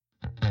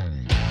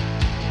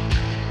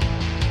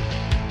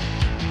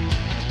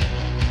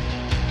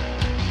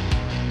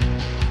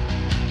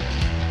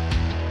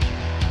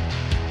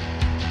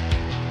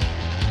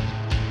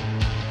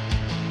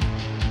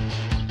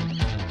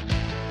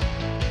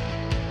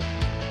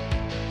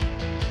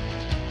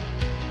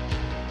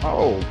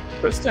Oh,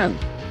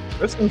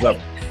 Kristen's up.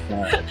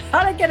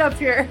 How'd I get up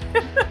here?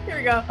 Here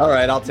we go. All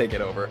right, I'll take it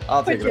over.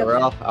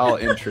 I'll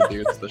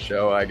introduce the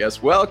show, I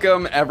guess.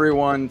 Welcome,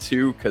 everyone,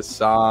 to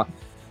CASA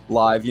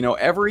Live. You know,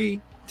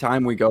 every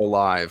time we go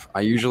live,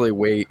 I usually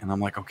wait, and I'm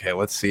like, okay,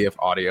 let's see if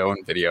audio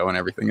and video and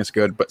everything is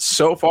good. But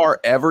so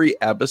far,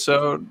 every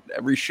episode,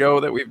 every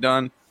show that we've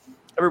done,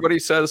 everybody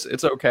says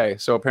it's okay.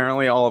 So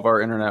apparently all of our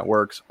internet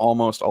works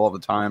almost all of the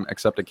time,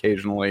 except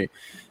occasionally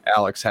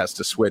Alex has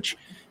to switch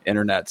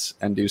internets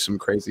and do some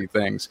crazy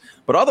things.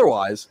 But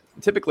otherwise,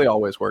 it typically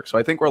always works. So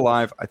I think we're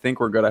live. I think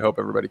we're good. I hope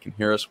everybody can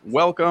hear us.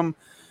 Welcome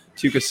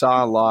to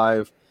CASA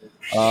Live.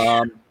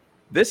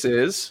 This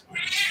is,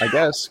 I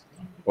guess,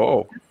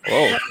 whoa,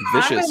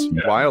 vicious,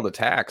 wild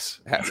attacks.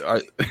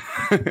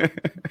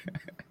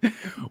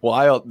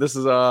 Wild. This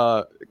is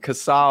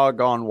CASA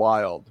gone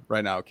wild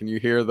right now. Can you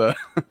hear the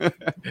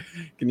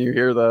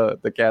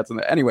the cats and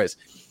the anyways?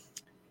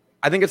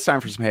 I think it's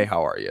time for some Hey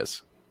How Are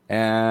Yous.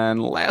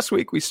 And last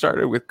week we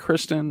started with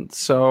Kristen.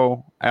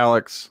 So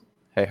Alex,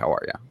 hey, how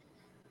are you?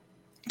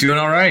 Doing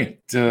all right.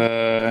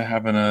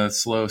 Having a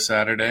slow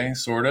Saturday,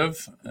 sort of,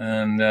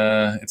 and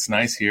it's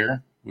nice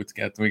here.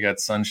 We got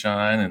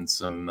sunshine and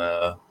some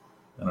I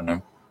don't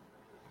know,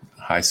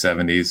 high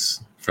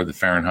 70s for the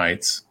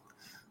Fahrenheits.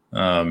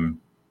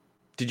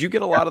 Did you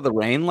get a lot of the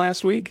rain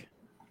last week?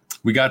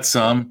 We got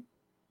some.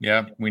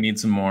 Yeah, we need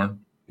some more.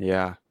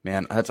 Yeah,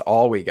 man, that's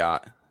all we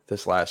got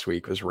this last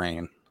week was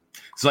rain.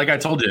 So like I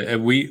told you,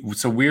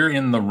 we're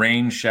in the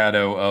rain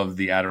shadow of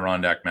the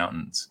Adirondack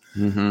Mountains.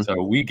 Mm-hmm.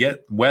 So we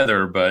get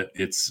weather, but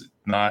it's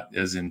not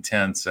as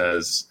intense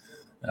as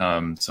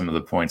some of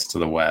the points to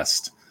the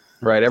west.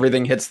 Right.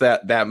 Everything hits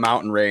that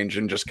mountain range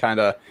and just kind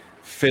of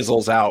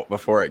fizzles out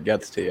before it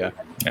gets to you.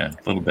 Yeah,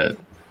 a little bit.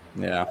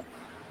 Yeah.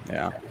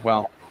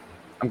 Well,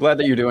 I'm glad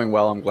that you're doing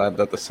well. I'm glad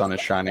that the sun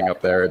is shining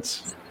up there.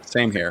 It's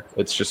same here.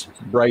 It's just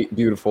bright,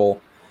 beautiful,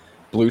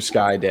 blue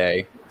sky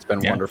day. It's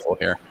been wonderful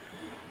here.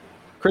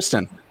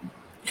 Kristen.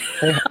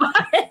 Hey,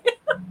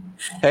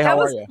 how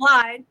are you?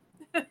 Clyde.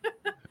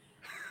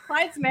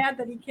 Clyde's mad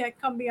that he can't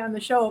come be on the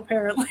show,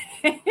 apparently.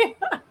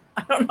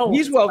 I don't know.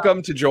 He's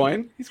welcome to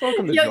join.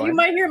 Join. You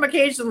might hear him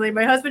occasionally.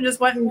 My husband just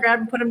went and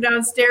grabbed and put him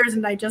downstairs,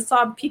 and I just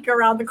saw him peek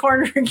around the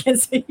corner again,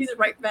 so he's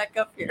right back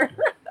up here.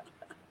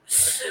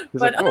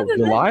 But like, you're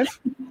live?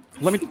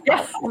 Let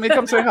me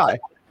come say hi.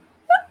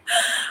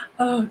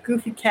 Oh,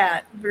 goofy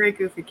cat. Very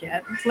goofy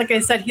cat. Like I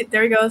said,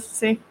 there he goes.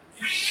 See?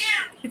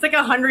 He's like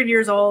 100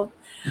 years old.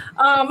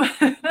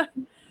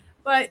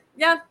 But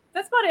yeah,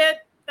 that's about it.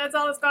 That's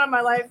all that's gone on in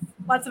my life.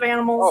 Lots of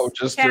animals. Oh,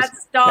 just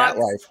cats, dogs. Cat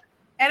life.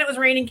 And it was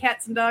raining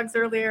cats and dogs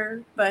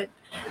earlier. But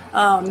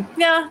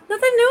yeah,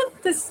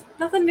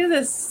 nothing new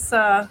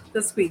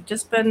this week.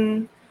 Just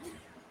been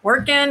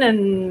working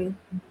and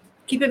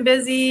keeping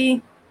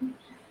busy.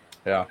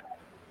 Yeah.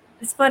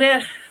 That's about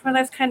it. My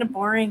life's kind of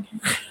boring.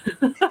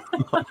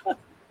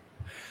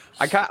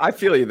 I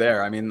feel you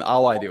there. I mean,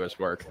 all I do is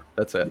work.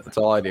 That's it. That's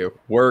all I do.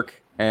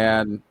 Work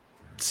and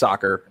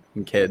soccer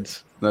and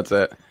kids. That's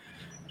it.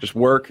 Just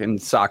work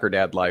and soccer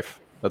dad life.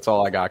 That's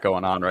all I got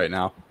going on right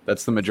now.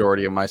 That's the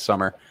majority of my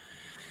summer.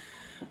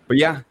 But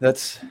yeah,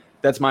 that's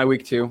my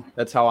week too.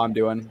 That's how I'm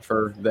doing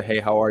for the Hey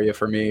How Are You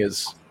for me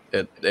is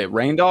it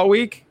rained all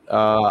week.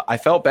 I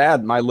felt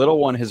bad. My little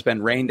one has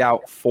been rained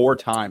out 4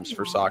 times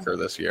for soccer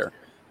this year.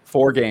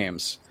 4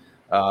 games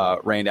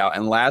rained out.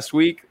 And last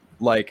week,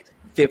 like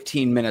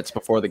 15 minutes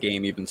before the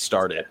game even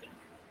started,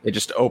 it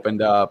just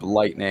opened up,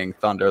 lightning,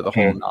 thunder, the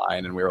whole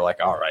nine, and we were like,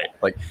 all right.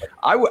 Like,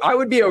 I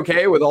would be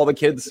okay with all the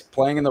kids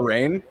playing in the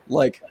rain.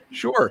 Like,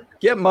 sure,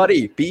 get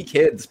muddy, be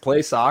kids,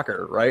 play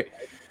soccer, right?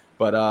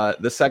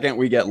 But the second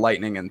we get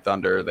lightning and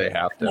thunder, they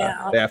have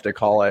to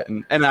call it.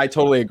 And I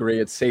totally agree.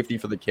 It's safety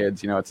for the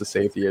kids. You know, it's a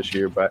safety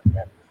issue. But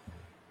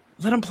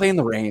let them play in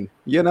the rain.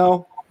 You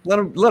know, let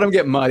them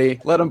get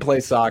muddy. Let them play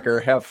soccer.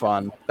 Have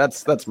fun.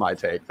 That's my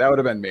take. That would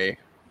have been me.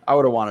 I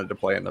would have wanted to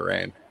play in the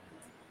rain.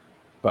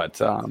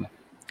 But all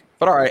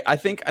right. I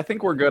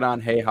think we're good on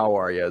Hey How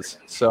Are Yous.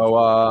 So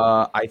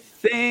I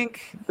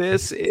think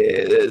this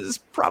is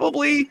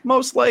probably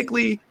most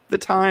likely the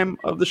time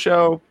of the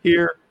show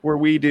here where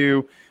we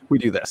do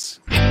this.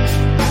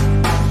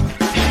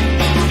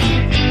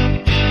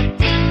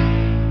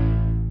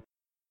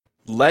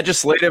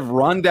 Legislative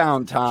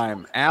rundown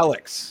time.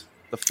 Alex,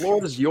 the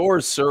floor is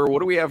yours, sir. What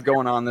do we have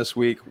going on this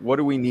week? What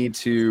do we need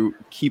to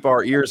keep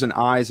our ears and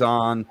eyes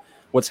on?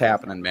 What's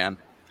happening, man?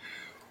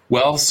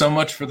 Well, so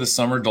much for the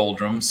summer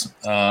doldrums.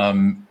 A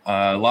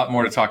lot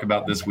more to talk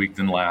about this week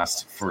than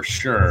last, for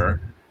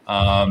sure.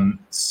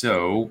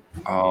 So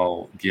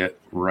I'll get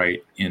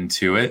right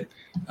into it.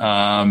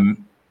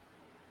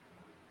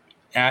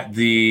 At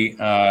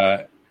the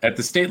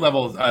state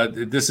level,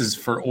 this is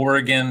for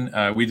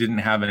Oregon. We didn't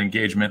have an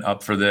engagement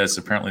up for this.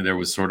 Apparently, there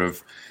was sort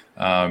of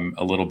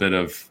a little bit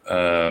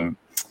of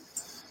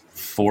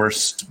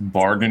forced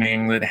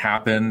bargaining that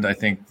happened. I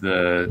think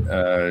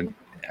the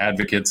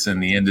advocates in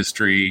the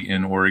industry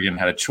in Oregon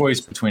had a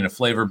choice between a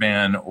flavor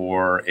ban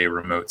or a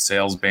remote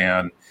sales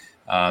ban.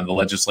 The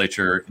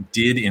legislature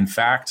did, in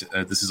fact,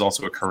 this is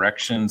also a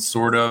correction,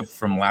 sort of,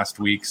 from last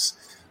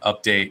week's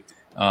update.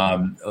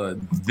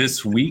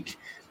 This week,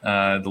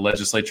 the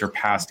legislature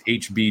passed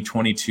HB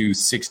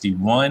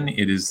 2261.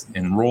 It is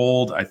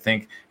enrolled. I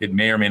think it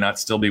may or may not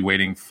still be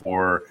waiting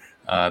for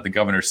the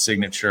governor's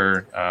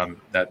signature.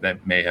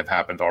 That may have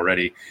happened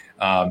already.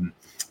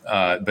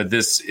 But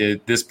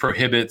this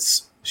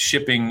prohibits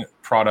shipping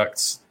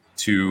products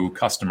to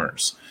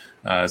customers.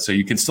 So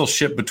you can still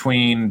ship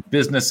between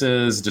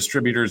businesses,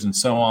 distributors, and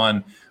so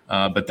on,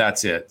 but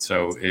that's it.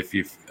 So if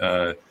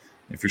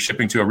you're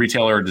shipping to a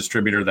retailer or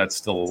distributor, that's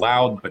still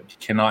allowed, but you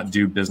cannot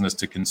do business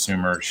to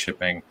consumer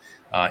shipping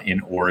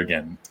in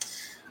Oregon.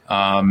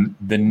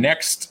 The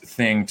next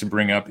thing to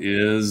bring up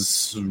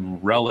is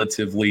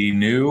relatively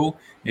new.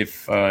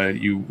 If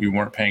you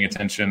weren't paying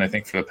attention, I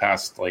think for the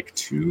past like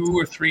 2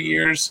 or 3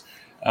 years,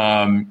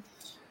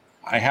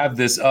 I have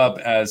this up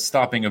as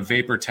stopping a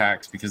vapor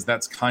tax because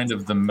that's kind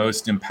of the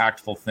most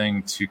impactful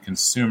thing to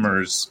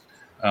consumers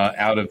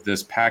out of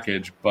this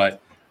package.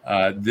 But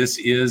this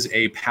is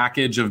a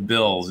package of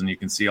bills, and you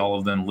can see all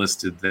of them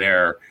listed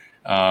there.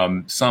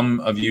 Some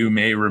of you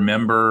may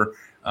remember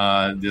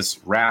this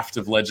raft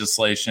of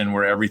legislation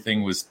where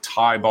everything was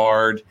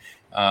tie-barred,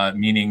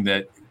 meaning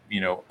that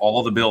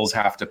all the bills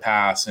have to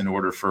pass in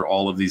order for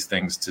all of these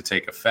things to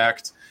take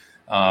effect.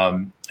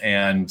 So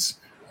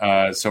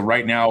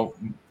right now,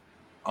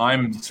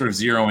 I'm sort of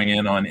zeroing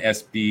in on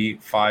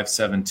SB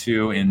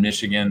 572 in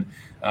Michigan.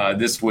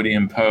 This would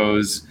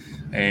impose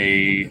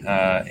an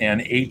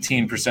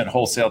 18%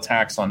 wholesale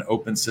tax on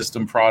open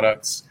system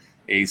products,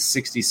 a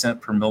 60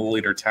 cent per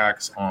milliliter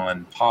tax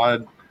on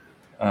pod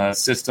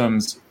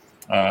systems,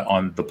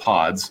 on the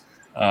pods,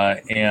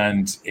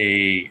 and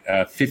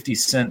a 50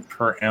 cent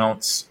per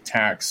ounce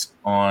tax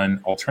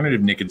on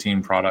alternative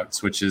nicotine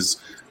products, which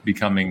is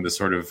becoming the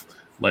sort of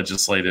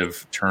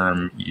legislative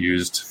term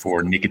used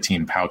for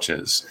nicotine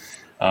pouches.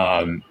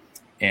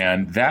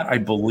 And that, I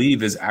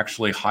believe, is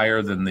actually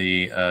higher than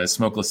the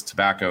smokeless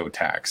tobacco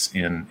tax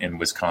in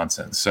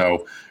Wisconsin.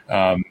 So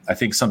I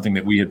think something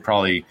that we had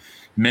probably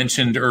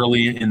mentioned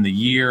early in the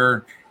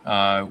year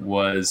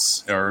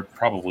was, or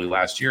probably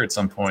last year at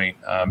some point,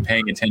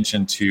 paying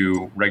attention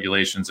to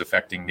regulations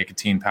affecting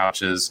nicotine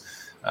pouches.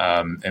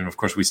 And of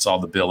course, we saw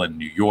the bill in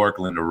New York,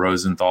 Linda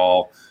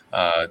Rosenthal,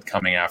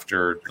 coming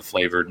after the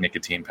flavored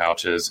nicotine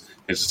pouches.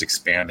 It's just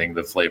expanding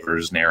the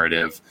flavors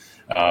narrative.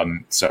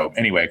 So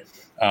anyway,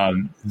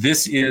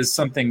 this is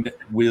something that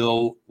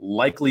will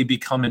likely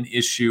become an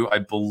issue, I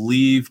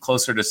believe,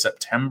 closer to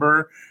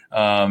September.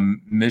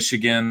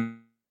 Michigan,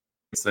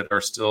 that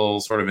are still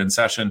sort of in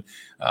session,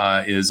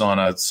 is on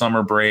a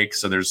summer break.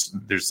 So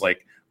there's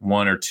like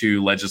 1 or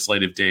 2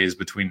 legislative days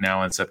between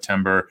now and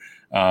September.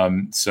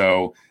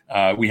 So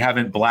we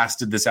haven't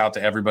blasted this out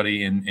to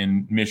everybody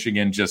in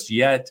Michigan just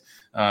yet,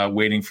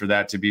 waiting for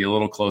that to be a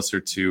little closer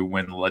to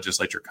when the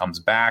legislature comes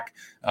back.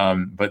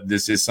 But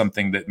this is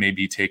something that may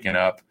be taken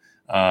up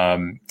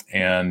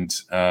and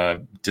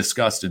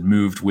discussed and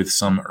moved with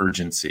some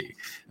urgency.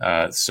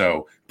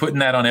 So putting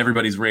that on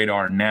everybody's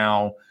radar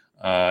now.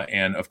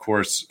 And of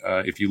course,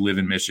 if you live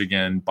in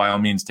Michigan, by all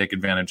means, take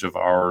advantage of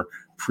our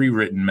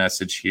pre-written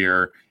message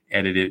here,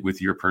 edit it with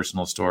your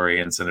personal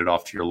story and send it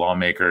off to your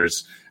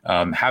lawmakers.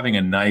 Having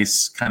a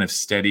nice kind of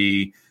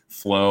steady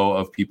flow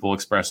of people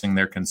expressing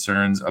their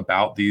concerns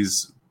about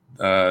this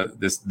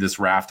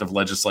raft of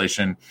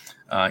legislation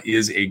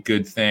is a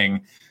good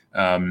thing.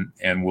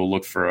 And we'll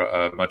look for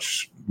a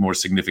much more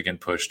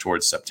significant push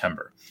towards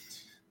September.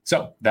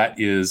 So that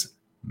is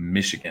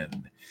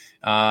Michigan.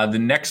 The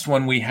next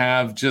one we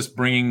have, just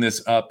bringing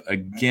this up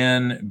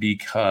again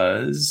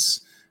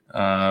because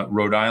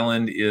Rhode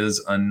Island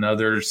is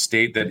another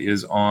state that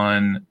is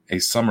on a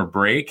summer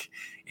break,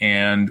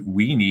 and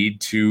we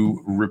need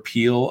to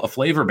repeal a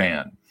flavor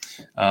ban.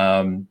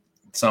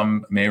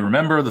 Some may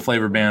remember the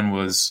flavor ban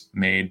was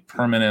made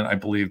permanent, I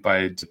believe,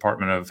 by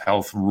Department of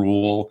Health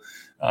rule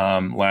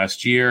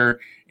last year.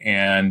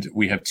 And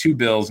we have 2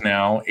 bills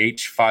now,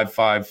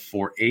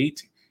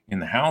 H5548 in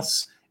the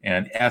House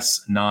and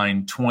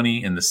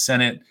S920 in the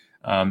Senate.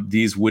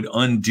 These would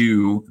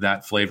undo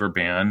that flavor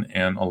ban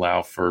and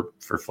allow for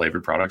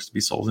flavored products to be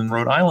sold in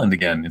Rhode Island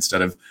again,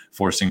 instead of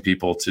forcing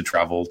people to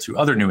travel to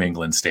other New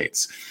England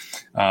states,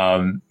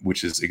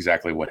 which is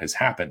exactly what has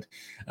happened.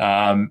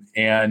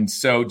 And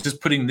so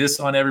just putting this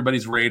on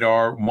everybody's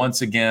radar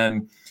once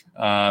again.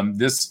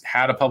 This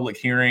had a public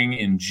hearing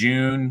in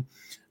June,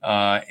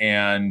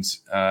 and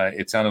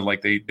it sounded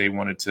like they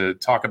wanted to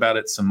talk about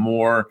it some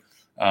more.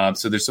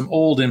 So there's some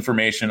old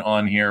information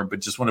on here,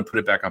 but just want to put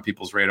it back on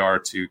people's radar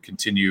to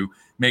continue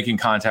making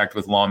contact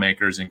with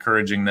lawmakers,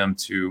 encouraging them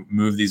to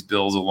move these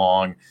bills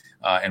along,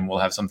 and we'll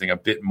have something a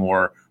bit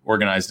more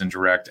organized and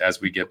direct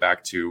as we get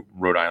back to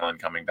Rhode Island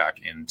coming back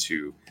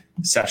into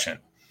session.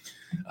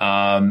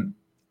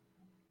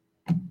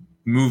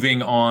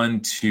 Moving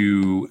on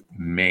to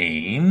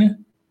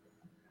Maine,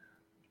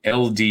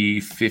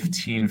 LD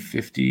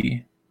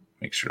 1550,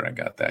 make sure I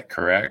got that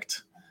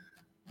correct,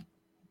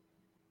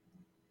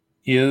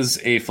 is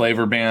a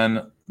flavor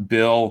ban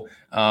bill.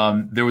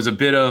 There was a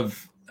bit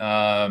of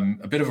a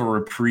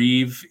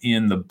reprieve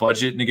in the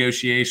budget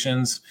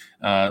negotiations.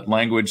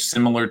 Language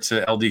similar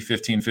to LD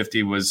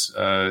 1550 was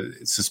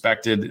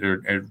suspected,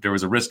 or there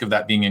was a risk of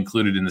that being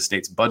included in the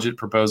state's budget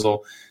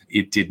proposal.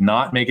 It did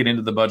not make it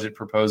into the budget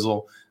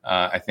proposal.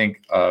 I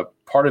think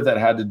part of that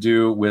had to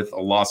do with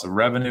a loss of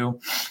revenue,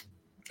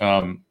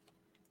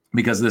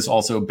 because this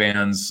also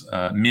bans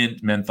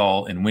mint,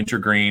 menthol, and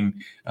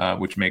wintergreen,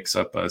 which makes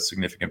up a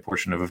significant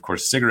portion of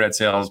course, cigarette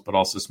sales, but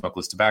also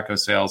smokeless tobacco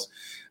sales.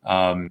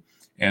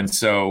 And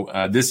so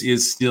this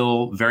is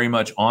still very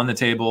much on the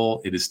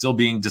table. It is still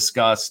being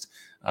discussed,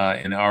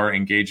 and our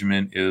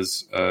engagement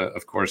is,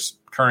 of course,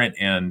 current,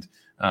 and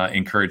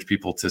encourage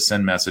people to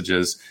send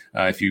messages.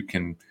 If you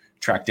can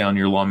track down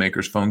your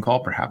lawmaker's phone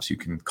call, perhaps you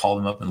can call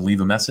them up and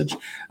leave a message.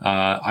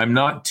 I'm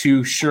not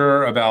too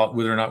sure about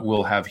whether or not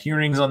we'll have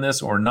hearings on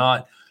this or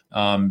not,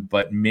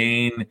 but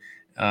Maine,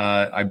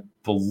 I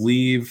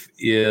believe,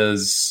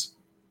 is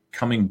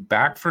coming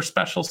back for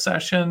special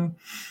session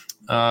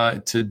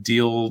to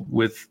deal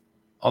with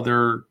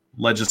other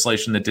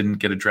legislation that didn't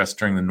get addressed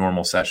during the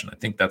normal session. I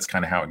think that's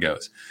kind of how it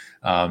goes.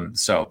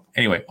 So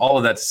anyway, all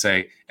of that to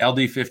say, LD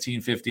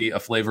 1550, a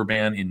flavor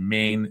ban in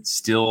Maine,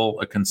 still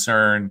a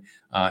concern,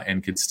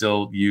 and could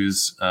still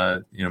use,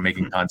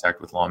 making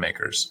contact with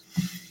lawmakers.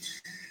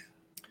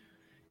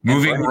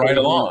 Moving right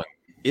along.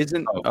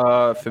 Isn't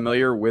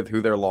familiar with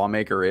who their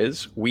lawmaker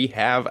is? We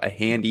have a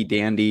handy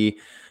dandy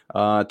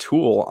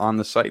tool on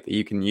the site that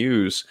you can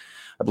use.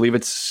 I believe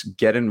it's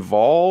Get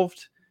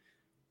Involved.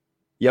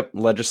 Yep,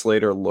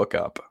 legislator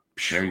lookup.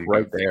 There you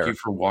right go. there. Thank you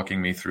for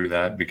walking me through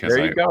that, because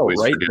there you go.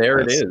 Right there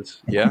it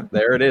is. Yeah,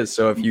 there it is.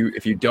 So if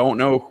you don't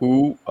know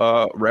who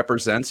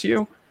represents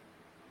you,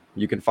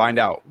 you can find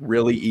out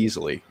really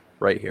easily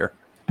right here.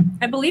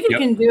 I believe you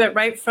can do it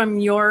right from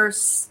your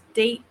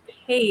state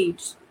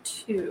page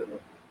too.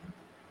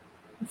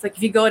 It's like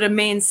if you go to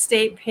Maine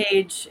state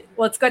page,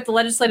 well, it's got the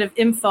legislative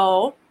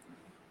info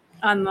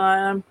on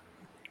the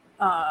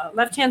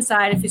left-hand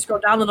side. If you scroll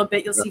down a little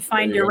bit, you'll see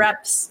find your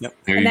reps. Yep.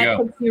 There and you that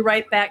go. takes you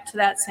right back to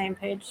that same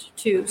page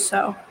too.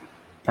 So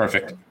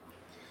perfect.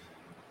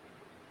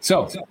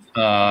 So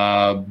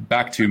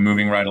back to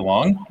moving right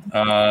along.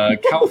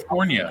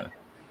 California,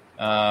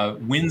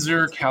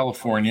 Windsor,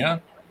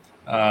 California.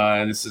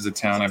 This is a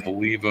town, I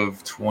believe,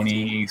 of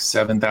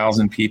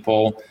 27,000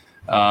 people.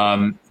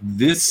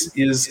 This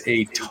is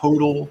a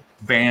total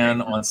ban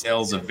on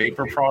sales of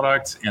vapor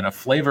products and a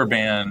flavor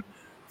ban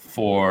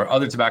for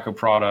other tobacco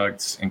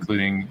products,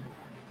 including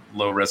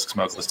low-risk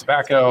smokeless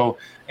tobacco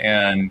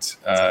and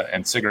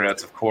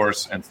cigarettes, of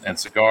course, and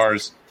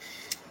cigars.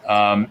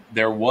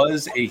 There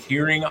was a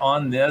hearing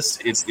on this.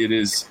 It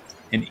is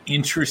an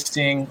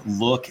interesting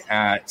look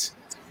at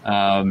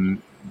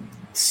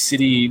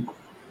city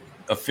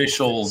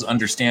officials'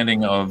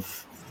 understanding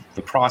of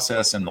the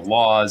process and the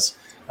laws.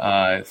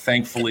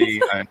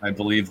 Thankfully, I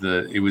believe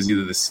it was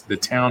either the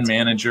town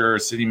manager, or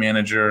city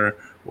manager,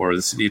 or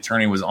the city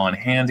attorney was on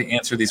hand to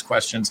answer these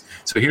questions.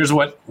 So here's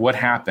what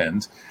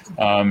happened.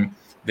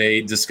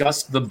 They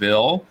discussed the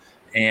bill,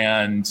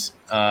 and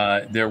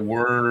there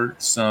were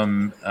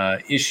some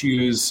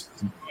issues.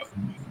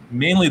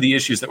 Mainly the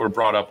issues that were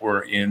brought up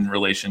were in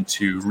relation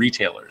to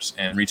retailers,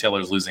 and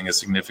retailers losing a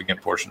significant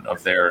portion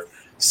of their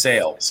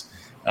sales.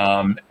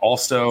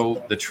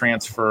 Also, the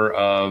transfer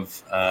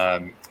of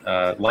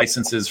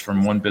licenses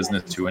from one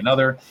business to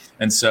another.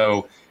 And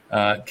so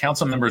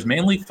council members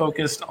mainly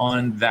focused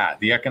on that,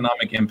 the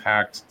economic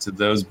impact to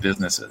those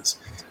businesses.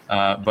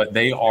 But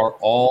they are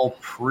all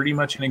pretty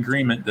much in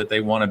agreement that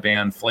they want to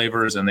ban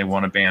flavors and they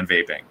want to ban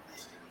vaping.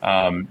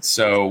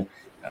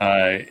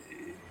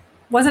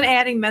 wasn't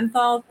adding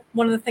menthol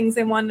one of the things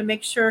they wanted to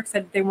make sure,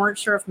 because they weren't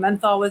sure if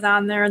menthol was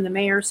on there, and the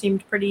mayor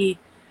seemed pretty.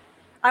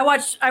 I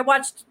watched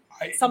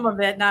some of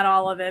it, not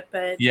all of it,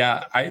 but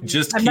yeah, I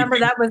remember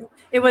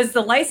it was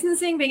the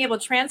licensing, being able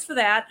to transfer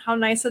that. How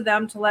nice of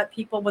them to let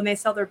people, when they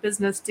sell their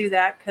business, do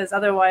that, because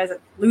otherwise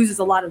it loses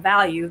a lot of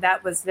value.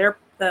 That was the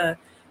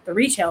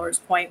retailer's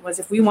point, was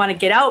if we want to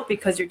get out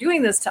because you're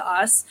doing this to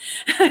us,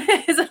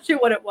 is actually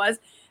what it was.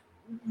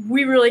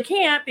 We really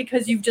can't,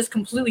 because you've just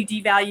completely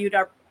devalued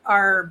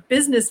our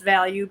business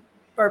value,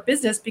 our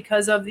business,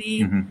 because of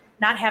the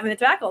not having the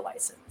tobacco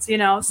license,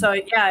 So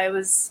yeah, it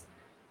was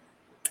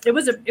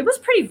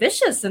pretty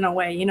vicious in a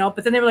way,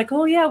 But then they were like,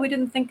 "Oh yeah, we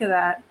didn't think of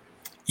that."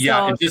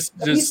 Yeah,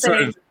 so, just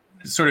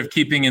sort of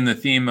keeping in the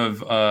theme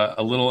of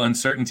a little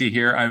uncertainty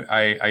here.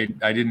 I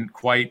didn't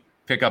quite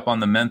pick up on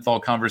the menthol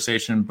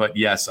conversation, but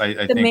yes,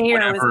 I think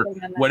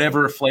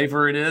whatever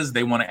flavor it is,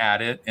 they want to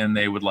add it, and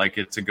they would like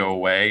it to go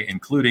away,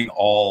 including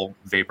all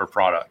vapor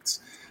products.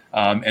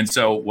 And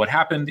so what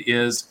happened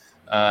is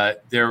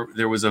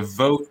there was a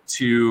vote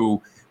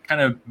to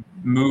kind of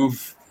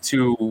move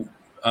to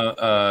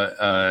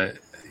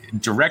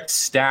direct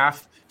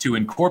staff to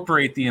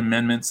incorporate the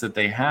amendments that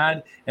they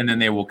had, and then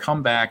they will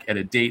come back at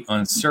a date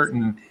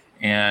uncertain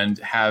and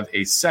have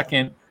a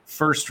second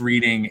first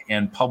reading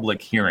and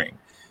public hearing.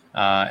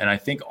 And I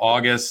think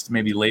August,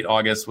 maybe late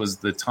August, was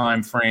the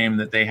time frame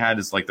that they had,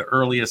 is like the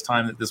earliest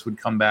time that this would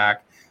come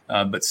back.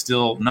 but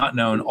still not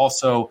known.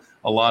 Also,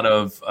 a lot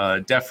of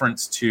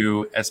deference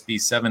to SB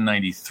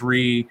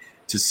 793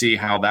 to see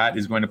how that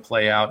is going to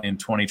play out in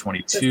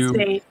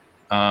 2022.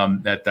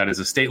 That is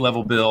a state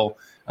level bill,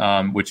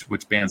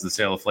 which bans the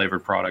sale of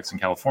flavored products in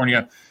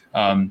California.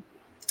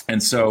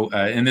 And so,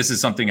 and this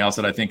is something else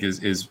that I think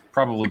is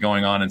probably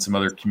going on in some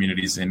other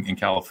communities in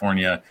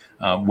California,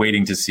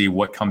 waiting to see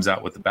what comes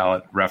out with the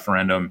ballot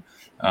referendum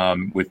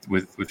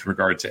with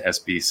regard to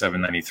SB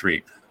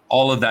 793.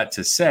 All of that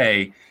to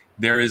say,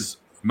 there is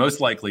most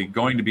likely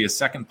going to be a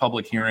second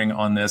public hearing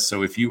on this.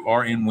 So if you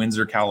are in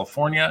Windsor,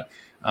 California,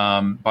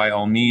 by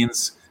all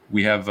means,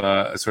 we have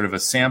a sort of a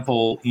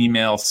sample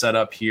email set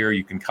up here.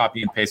 You can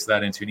copy and paste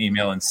that into an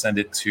email and send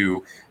it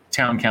to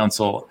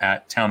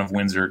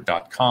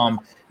towncouncil@townofwindsor.com,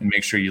 and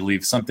make sure you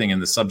leave something in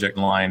the subject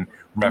line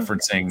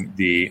referencing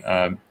the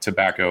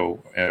tobacco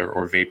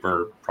or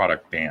vapor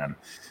product ban.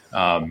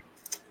 And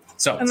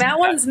that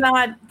one's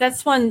not.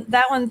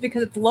 That one's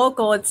because it's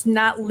local. It's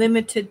not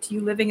limited to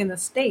you living in the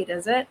state,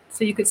 is it?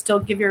 So you could still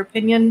give your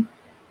opinion.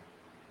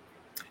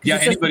 Yeah,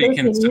 anybody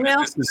can submit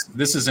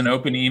this is an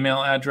open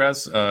email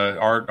address.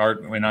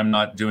 And I'm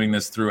not doing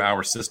this through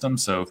our system,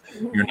 so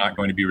you're not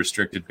going to be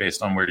restricted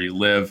based on where you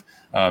live.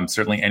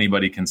 Certainly,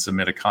 anybody can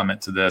submit a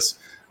comment to this.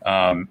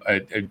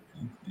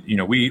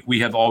 We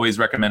have always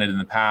recommended in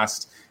the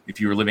past, if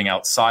you were living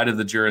outside of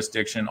the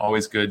jurisdiction,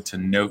 always good to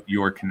note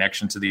your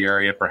connection to the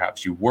area.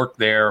 Perhaps you work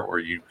there or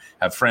you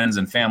have friends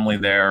and family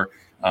there.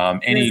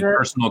 Any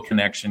personal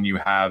connection you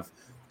have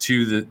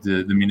to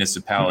the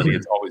municipality,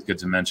 it's always good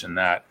to mention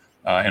that.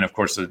 And of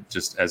course,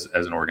 just as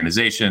an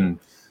organization,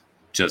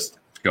 just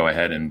go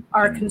ahead and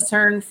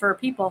concern for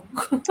people.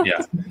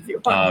 Yeah.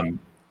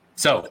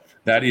 So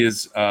that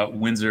is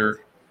Windsor,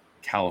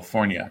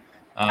 California.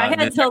 I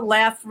had to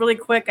laugh really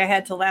quick. I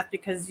had to laugh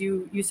because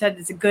you said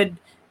it's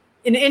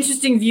an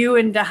interesting view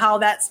into how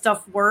that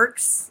stuff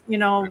works,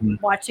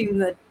 watching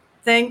the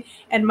thing.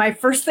 And my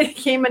first thing that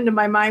came into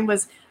my mind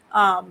was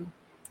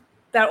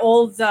that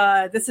old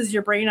 "This is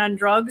your brain on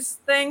drugs"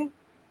 thing.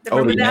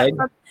 Remember the egg?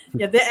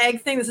 Yeah, the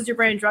egg thing. This is your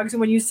brain on drugs.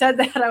 And when you said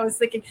that, I was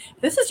thinking,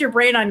 this is your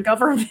brain on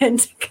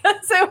government.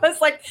 Because it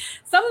was like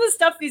some of the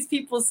stuff these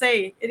people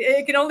say,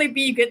 it can only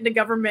be you get into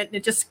government and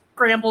it just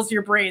scrambles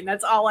your brain.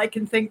 That's all I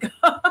can think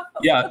of.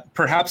 Yeah,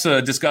 perhaps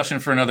a discussion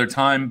for another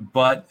time,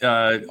 but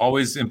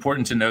always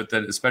important to note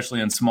that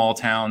especially in small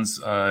towns,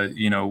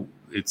 the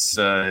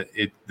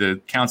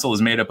council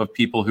is made up of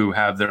people who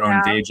have their own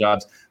day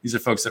jobs. These are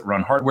folks that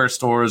run hardware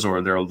stores,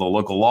 or they're the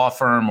local law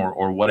firm,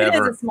 or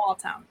whatever. It is a small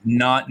town.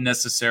 Not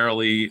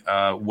necessarily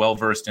well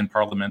versed in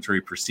parliamentary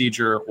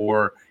procedure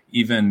or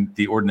even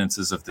the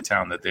ordinances of the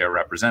town that they are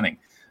representing.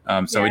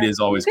 So it is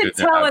always good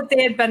to tell that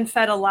they had been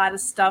fed a lot of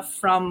stuff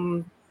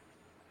from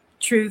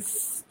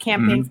Truth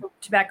Campaign for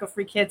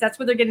Tobacco-Free Kids. That's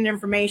where they're getting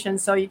information.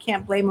 So you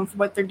can't blame them for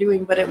what they're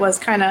doing. But it was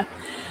kind of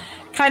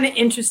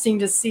interesting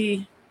to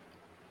see.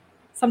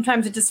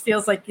 Sometimes it just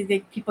feels like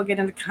people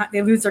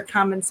they lose their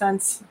common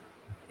sense.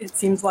 It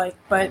seems like,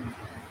 but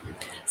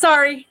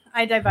sorry,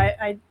 I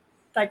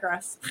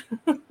digress.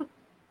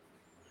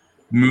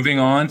 Moving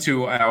on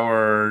to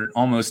our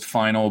almost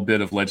final bit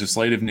of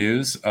legislative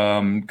news.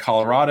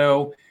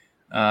 Colorado,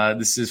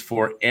 this is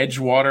for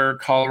Edgewater,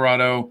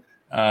 Colorado.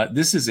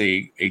 This is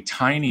a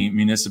tiny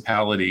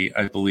municipality,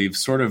 I believe,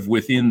 sort of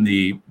within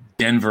the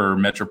Denver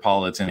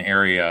metropolitan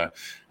area.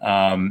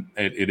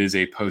 It is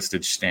a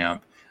postage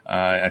stamp.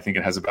 I think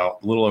it has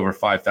about a little over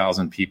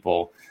 5,000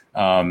 people.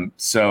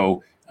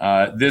 So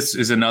this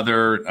is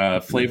another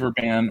flavor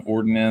ban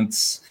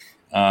ordinance.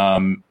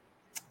 And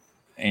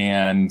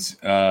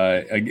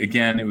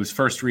again, it was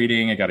first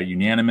reading. I got a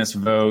unanimous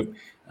vote.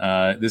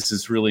 This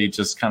is really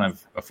just kind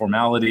of a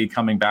formality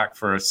coming back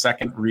for a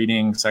second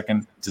reading,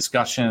 second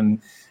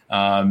discussion.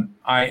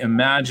 I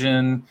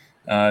imagine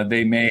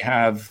they may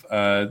have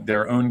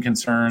their own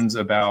concerns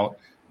about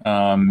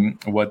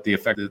what the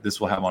effect that this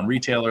will have on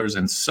retailers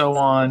and so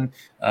on.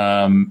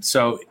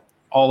 So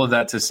all of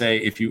that to say,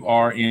 if you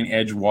are in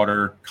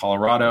Edgewater,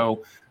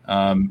 Colorado,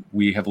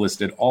 we have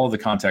listed all of the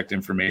contact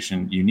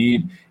information you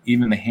need,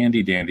 even the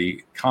handy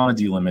dandy comma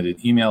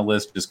delimited email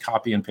list. Just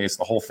copy and paste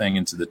the whole thing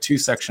into the to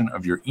section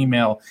of your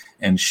email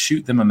and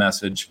shoot them a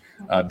message.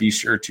 Be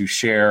sure to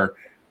share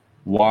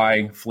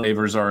why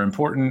flavors are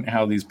important,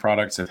 how these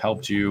products have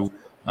helped you,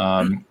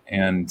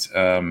 and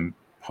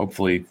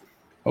hopefully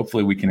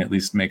we can at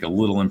least make a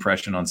little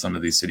impression on some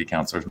of these city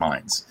councilors'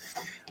 minds.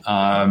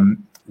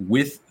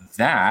 With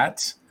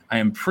that, I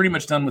am pretty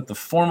much done with the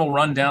formal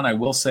rundown. I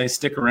will say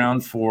stick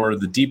around for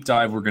the deep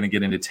dive. We're going to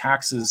get into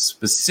taxes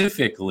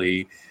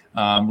specifically.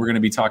 We're going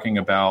to be talking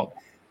about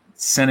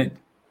Senate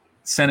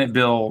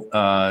Bill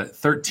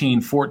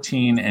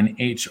 1314 and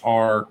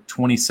HR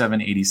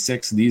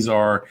 2786. These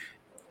are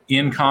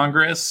in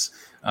Congress.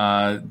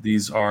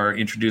 These are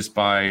introduced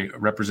by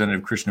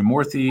Representative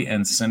Krishnamurthy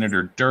and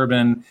Senator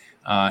Durbin.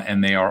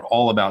 And they are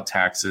all about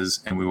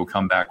taxes, and we will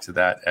come back to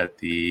that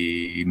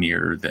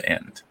near the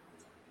end.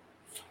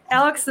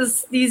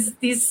 Alex,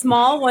 these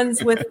small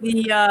ones with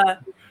the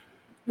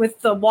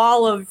with the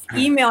wall of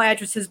email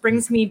addresses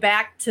brings me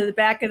back to the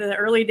back of the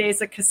early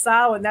days of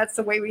CASA, and that's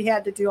the way we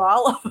had to do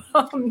all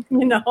of them.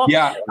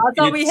 Yeah, that's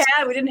all we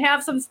had. We didn't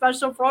have some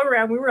special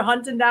program. We were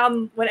hunting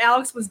down what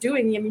Alex was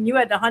doing. I mean, you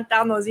had to hunt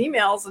down those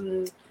emails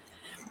and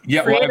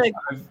create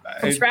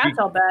from scratch.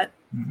 I'll bet.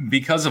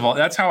 Because of all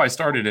that's how I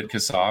started at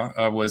CASA,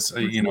 was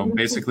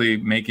basically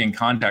making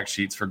contact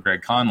sheets for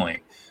Greg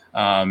Conley,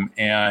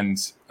 and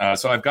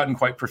so I've gotten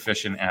quite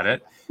proficient at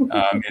it.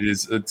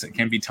 It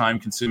can be time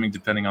consuming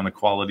depending on the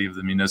quality of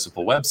the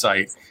municipal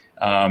website,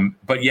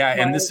 but yeah,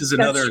 and this is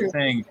another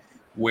thing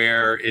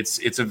where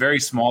it's a very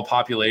small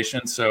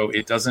population, so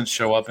it doesn't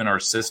show up in our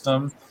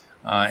system,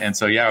 and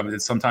so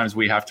sometimes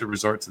we have to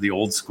resort to the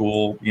old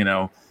school,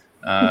 what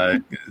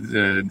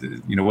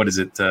is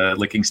it,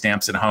 licking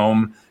stamps at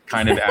home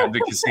kind of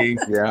advocacy.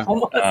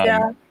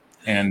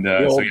 And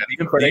the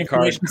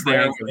information's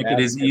there. We make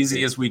it as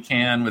easy as we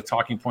can with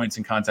talking points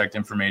and contact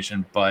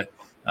information. But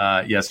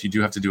yes, you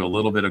do have to do a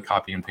little bit of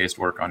copy and paste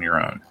work on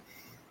your own.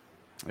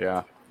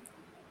 Yeah.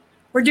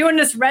 We're doing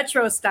this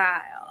retro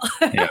style.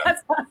 Yeah.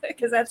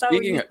 Because that's how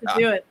we used to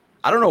do it.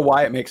 I don't know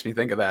why it makes me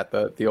think of that.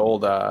 The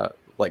old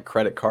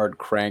credit card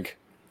crank.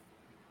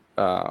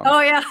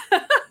 Yeah.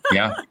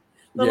 Yeah.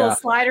 The little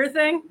slider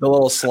thing. The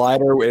little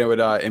slider, it would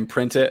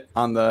imprint it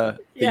on the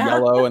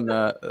yellow and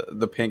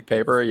the pink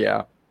paper.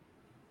 Yeah.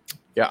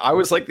 Yeah, I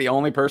was like the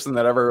only person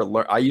that ever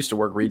learned. I used to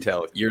work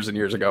retail years and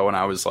years ago when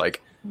I was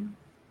like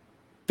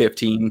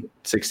 15,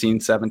 16,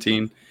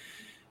 17.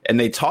 And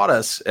they taught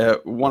us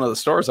at one of the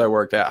stores I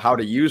worked at how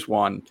to use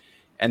one.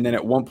 And then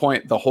at one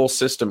point, the whole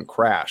system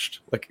crashed.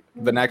 Like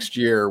the next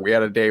year, we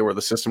had a day where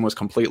the system was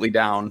completely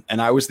down.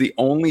 And I was the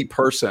only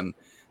person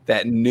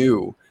that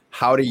knew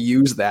how to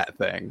use that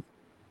thing.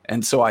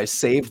 And so I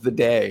saved the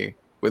day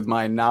with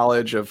my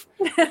knowledge of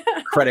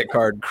credit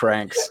card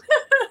cranks.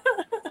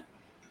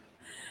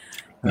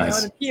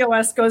 Nice. When the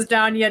POS goes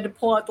down, you had to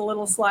pull out the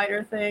little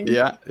slider thing.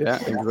 Yeah,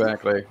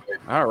 exactly.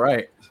 All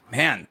right,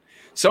 man.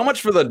 So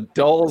much for the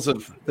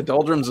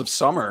doldrums of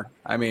summer.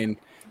 I mean,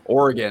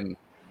 Oregon,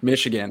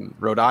 Michigan,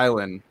 Rhode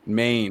Island,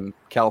 Maine,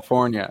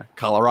 California,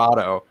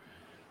 Colorado.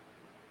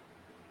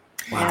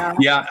 Wow.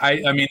 Yeah,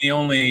 I mean, the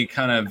only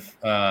kind of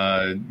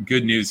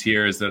good news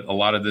here is that a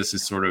lot of this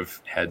is sort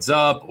of heads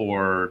up,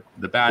 or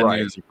the bad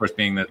news, of course,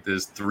 being that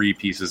there's 3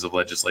 pieces of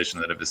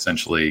legislation that have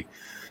essentially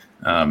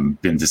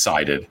been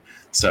decided.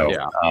 So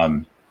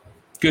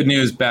good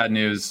news, bad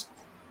news.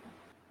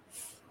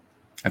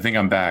 I think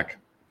I'm back.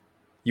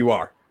 You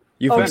are.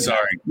 I'm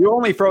sorry. You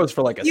only froze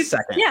for like a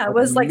second. Yeah, it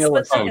was like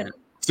split second.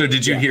 So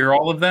did you hear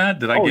all of that?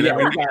 Did I get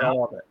everything?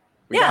 All of it.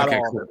 We got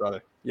all of it,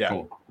 brother. Yeah.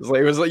 Cool.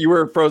 It was like you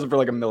were frozen for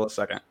like a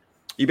millisecond.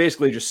 You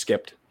basically just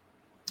skipped.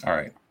 All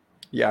right.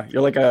 Yeah,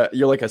 you're like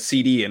a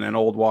CD in an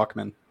old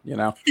Walkman,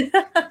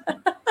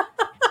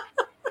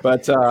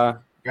 But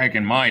back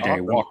in my day,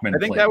 Walkman. I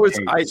think that was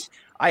tapes.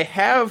 I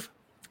have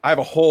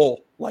a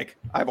whole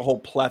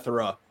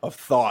plethora of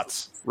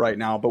thoughts right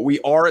now, but we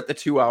are at the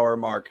 2-hour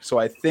mark, so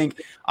I think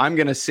I'm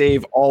going to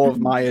save all of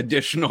my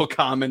additional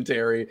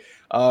commentary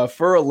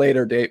for a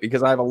later date,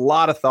 because I have a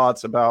lot of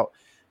thoughts about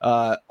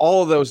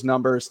all of those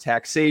numbers,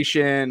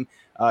 taxation,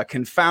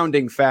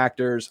 confounding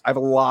factors. I have a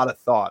lot of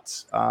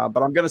thoughts,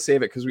 but I'm going to save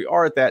it because we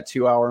are at that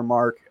 2-hour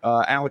mark.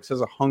 Alex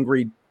has a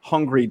hungry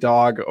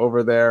dog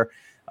over there.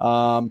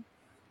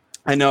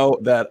 I know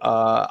that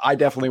I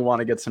definitely want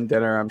to get some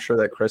dinner. I'm sure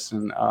that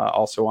Kristen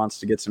also wants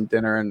to get some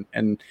dinner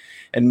and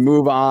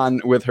move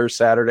on with her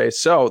Saturday.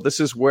 So this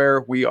is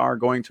where we are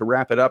going to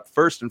wrap it up.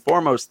 First and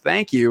foremost,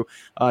 thank you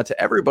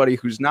to everybody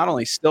who's not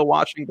only still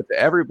watching, but to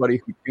everybody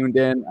who tuned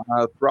in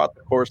throughout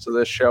the course of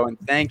this show. And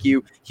thank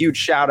you. Huge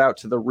shout out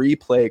to the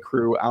replay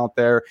crew out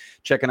there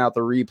checking out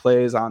the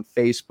replays on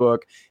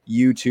Facebook,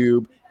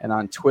 YouTube, and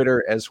on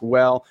Twitter as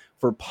well.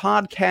 For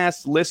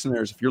podcast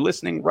listeners, if you're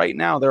listening right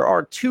now, there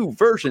are 2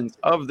 versions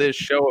of this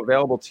show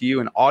available to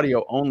you in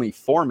audio-only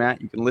format.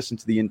 You can listen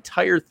to the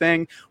entire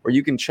thing, or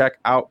you can check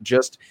out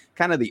just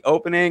kind of the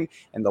opening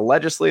and the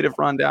legislative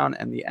rundown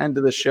and the end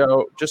of the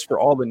show, just for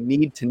all the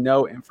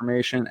need-to-know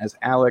information as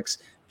Alex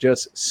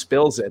just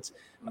spills it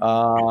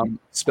and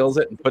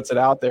puts it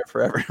out there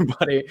for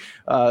everybody.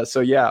 So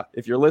yeah,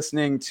 if you're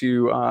listening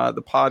to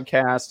the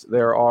podcast,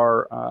 there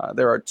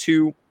are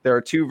two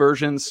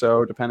versions.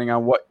 So depending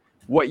on what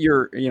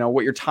your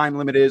time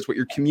limit is, what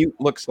your commute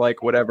looks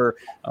like, whatever,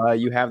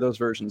 you have those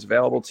versions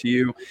available to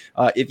you.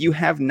 If you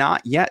have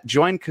not yet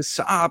joined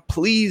CASA,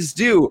 please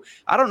do.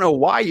 I don't know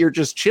why you're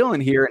just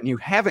chilling here and you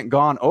haven't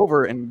gone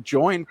over and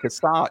joined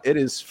CASA. It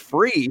is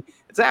free.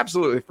 It's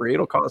absolutely free.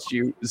 It'll cost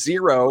you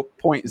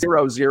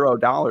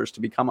 $0.00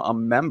 to become a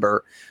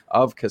member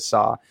of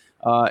CASA.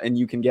 And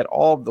you can get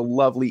all of the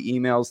lovely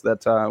emails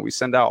that we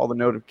send out, all the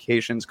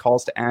notifications,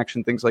 calls to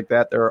action, things like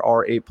that. There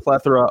are a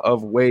plethora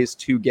of ways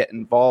to get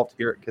involved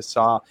here at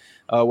CASA,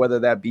 whether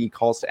that be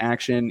calls to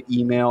action,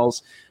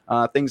 emails,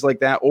 things like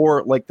that,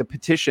 or like the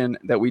petition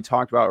that we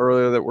talked about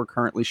earlier that we're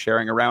currently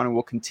sharing around and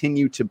we'll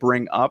continue to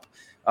bring up.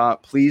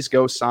 Please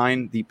go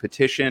sign the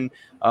petition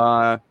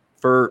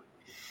for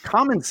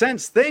common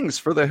sense things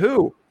for the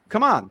WHO.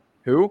 Come on,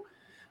 WHO.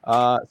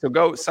 So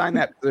go sign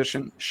that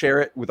petition,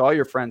 share it with all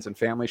your friends and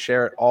family,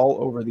 share it all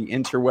over the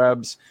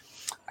interwebs.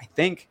 I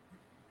think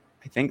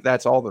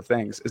that's all the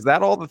things. Is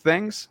that all the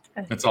things?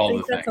 That's all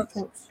the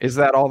things. Is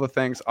that all the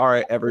things? All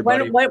right,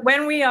 everybody.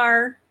 When we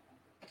are.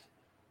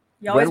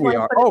 When we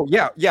are. Oh,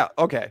 yeah.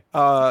 Okay.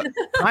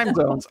 Time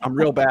zones I'm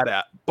real bad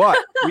at. But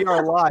we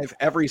are live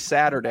every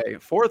Saturday,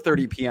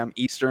 4:30 p.m.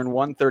 Eastern,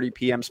 1:30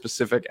 p.m.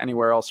 Pacific,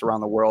 anywhere else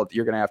around the world.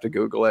 You're going to have to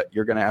Google it.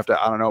 You're going to have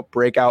to, I don't know,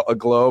 break out a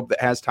globe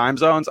that has time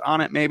zones on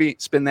it, maybe.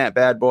 Spin that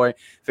bad boy.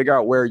 Figure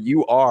out where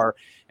you are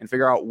and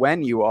figure out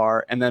when you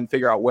are and then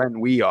figure out when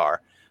we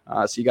are.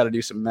 So you got to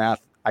do some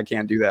math. I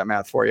can't do that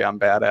math for you. I'm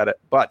bad at it.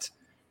 But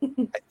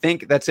I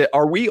think that's it.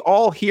 Are we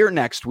all here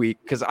next week?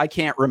 Because I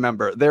can't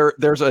remember.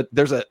 There's a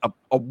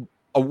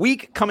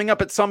week coming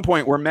up at some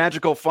point where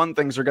magical fun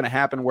things are going to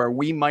happen where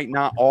we might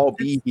not all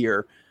be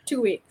here.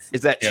 2 weeks.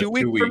 Is that 2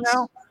 weeks from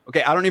now?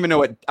 Okay, I don't even know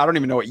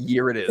what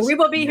year it is. We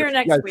will be here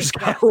next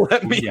week.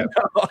 Let me know.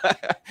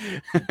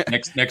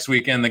 next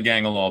weekend, the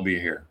gang will all be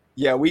here.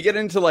 Yeah, we get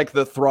into like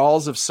the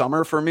thralls of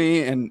summer for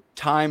me, and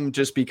time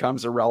just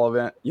becomes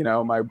irrelevant. You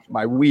know,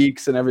 my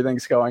weeks and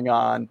everything's going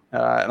on,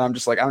 and I'm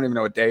just like, I don't even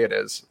know what day it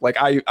is. Like,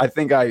 I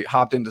think I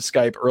hopped into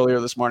Skype earlier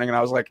this morning, and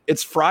I was like,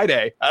 it's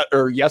Friday,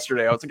 or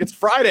yesterday. I was like, it's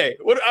Friday.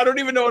 I don't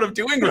even know what I'm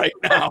doing right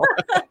now.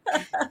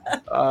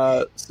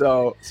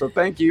 So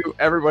thank you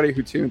everybody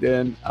who tuned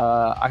in.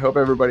 I hope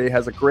everybody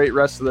has a great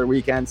rest of their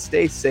weekend.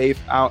 Stay safe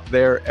out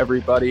there,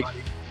 everybody.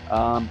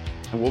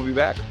 And we'll be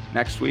back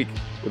next week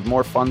with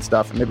more fun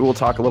stuff. And maybe we'll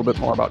talk a little bit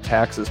more about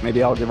taxes.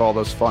 Maybe I'll give all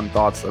those fun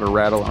thoughts that are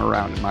rattling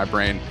around in my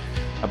brain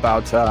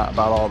about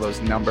all those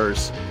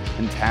numbers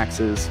and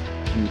taxes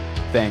and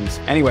things.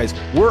 Anyways,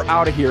 we're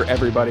out of here,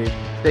 everybody.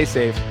 Stay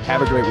safe.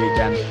 Have a great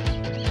weekend.